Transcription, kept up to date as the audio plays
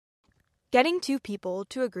Getting 2 people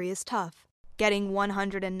to agree is tough. Getting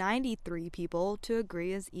 193 people to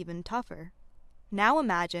agree is even tougher. Now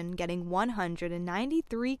imagine getting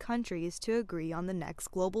 193 countries to agree on the next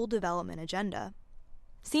global development agenda.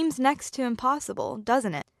 Seems next to impossible,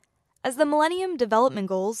 doesn't it? As the Millennium Development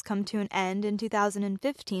Goals come to an end in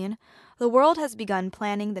 2015, the world has begun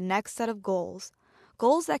planning the next set of goals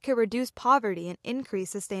that could reduce poverty and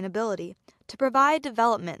increase sustainability to provide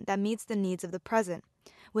development that meets the needs of the present,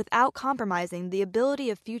 without compromising the ability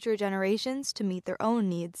of future generations to meet their own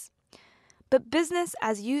needs. But business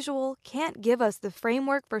as usual can't give us the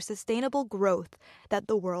framework for sustainable growth that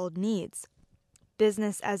the world needs.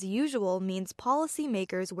 Business as usual means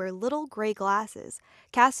policymakers wear little gray glasses,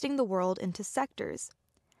 casting the world into sectors.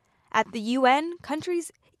 At the UN,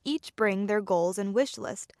 countries each bring their goals and wish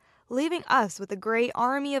list, leaving us with a gray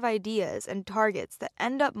army of ideas and targets that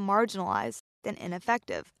end up marginalized and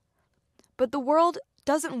ineffective. But the world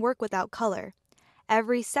doesn't work without color.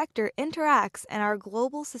 Every sector interacts, and our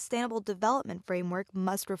global sustainable development framework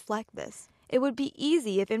must reflect this. It would be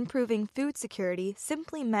easy if improving food security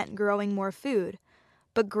simply meant growing more food,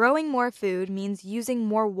 but growing more food means using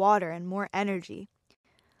more water and more energy.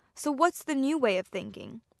 So what's the new way of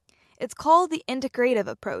thinking? It's called the integrative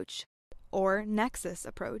approach, or Nexus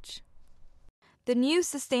approach. The new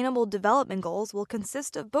Sustainable Development Goals will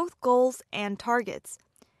consist of both goals and targets.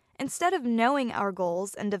 Instead of knowing our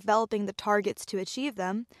goals and developing the targets to achieve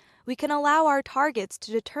them, we can allow our targets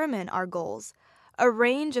to determine our goals, a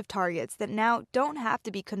range of targets that now don't have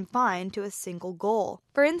to be confined to a single goal.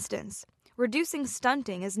 For instance, reducing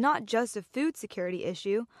stunting is not just a food security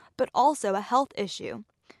issue, but also a health issue.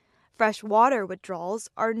 Fresh water withdrawals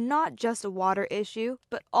are not just a water issue,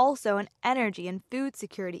 but also an energy and food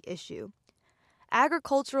security issue.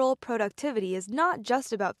 Agricultural productivity is not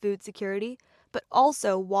just about food security, but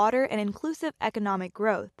also water and inclusive economic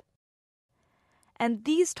growth. And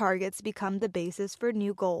these targets become the basis for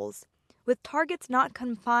new goals. With targets not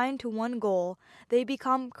confined to one goal, they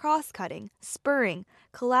become cross-cutting, spurring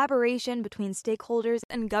collaboration between stakeholders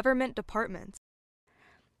and government departments.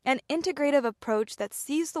 An integrative approach that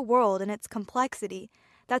sees the world in its complexity,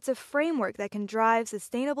 that's a framework that can drive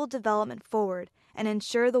sustainable development forward and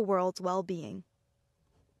ensure the world's well-being.